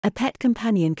A pet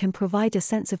companion can provide a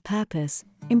sense of purpose,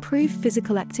 improve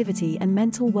physical activity and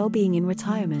mental well-being in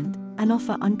retirement, and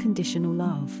offer unconditional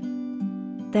love.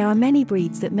 There are many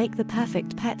breeds that make the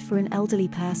perfect pet for an elderly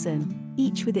person,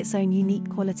 each with its own unique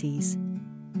qualities.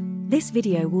 This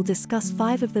video will discuss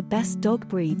 5 of the best dog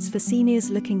breeds for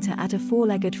seniors looking to add a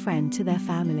 4-legged friend to their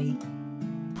family.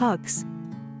 Pugs.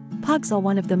 Pugs are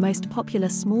one of the most popular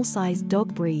small-sized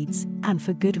dog breeds, and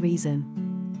for good reason.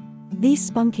 These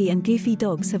spunky and goofy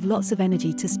dogs have lots of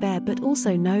energy to spare but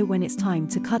also know when it's time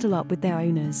to cuddle up with their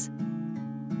owners.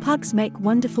 Pugs make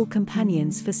wonderful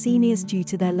companions for seniors due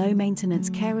to their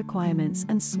low-maintenance care requirements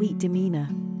and sweet demeanor.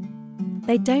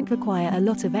 They don't require a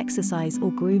lot of exercise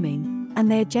or grooming,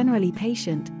 and they are generally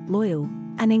patient, loyal,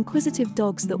 and inquisitive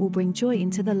dogs that will bring joy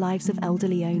into the lives of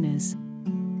elderly owners.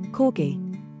 Corgi.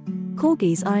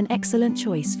 Corgis are an excellent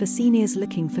choice for seniors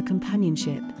looking for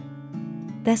companionship.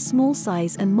 Their small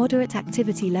size and moderate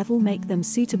activity level make them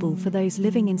suitable for those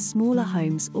living in smaller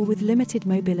homes or with limited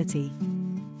mobility.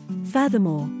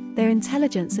 Furthermore, their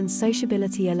intelligence and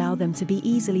sociability allow them to be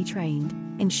easily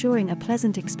trained, ensuring a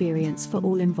pleasant experience for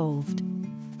all involved.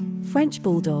 French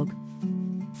Bulldog.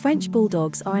 French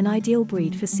Bulldogs are an ideal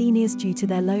breed for seniors due to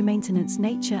their low-maintenance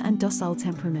nature and docile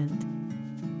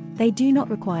temperament. They do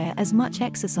not require as much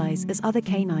exercise as other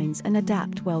canines and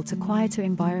adapt well to quieter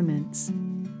environments.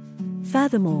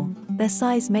 Furthermore, their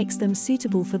size makes them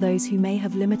suitable for those who may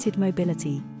have limited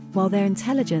mobility, while their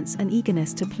intelligence and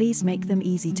eagerness to please make them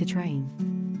easy to train.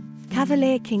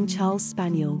 Cavalier King Charles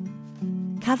Spaniel.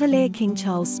 Cavalier King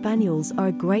Charles Spaniels are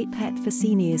a great pet for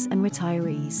seniors and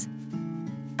retirees.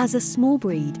 As a small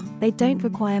breed, they don't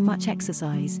require much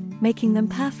exercise, making them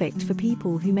perfect for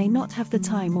people who may not have the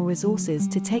time or resources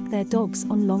to take their dogs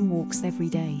on long walks every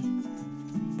day.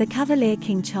 The Cavalier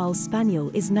King Charles Spaniel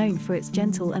is known for its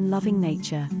gentle and loving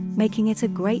nature, making it a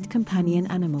great companion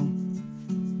animal.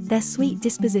 Their sweet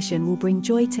disposition will bring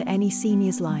joy to any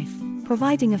senior's life,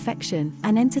 providing affection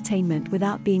and entertainment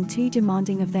without being too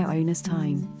demanding of their owner's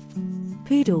time.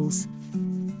 Poodles.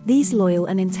 These loyal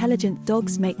and intelligent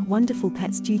dogs make wonderful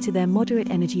pets due to their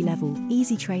moderate energy level,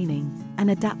 easy training,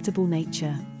 and adaptable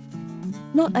nature.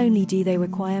 Not only do they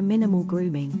require minimal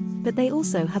grooming, but they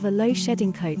also have a low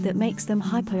shedding coat that makes them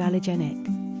hypoallergenic.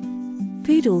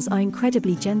 Poodles are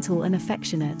incredibly gentle and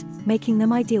affectionate, making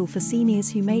them ideal for seniors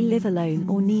who may live alone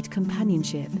or need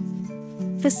companionship.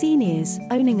 For seniors,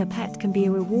 owning a pet can be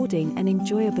a rewarding and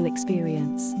enjoyable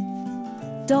experience.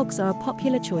 Dogs are a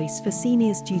popular choice for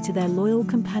seniors due to their loyal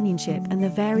companionship and the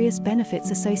various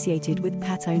benefits associated with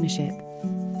pet ownership.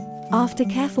 After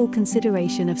careful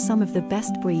consideration of some of the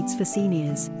best breeds for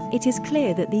seniors, it is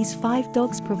clear that these 5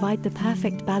 dogs provide the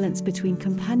perfect balance between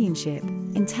companionship,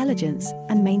 intelligence,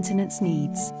 and maintenance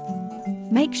needs.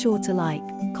 Make sure to like,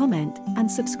 comment, and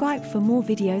subscribe for more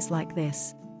videos like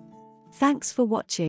this. Thanks for watching.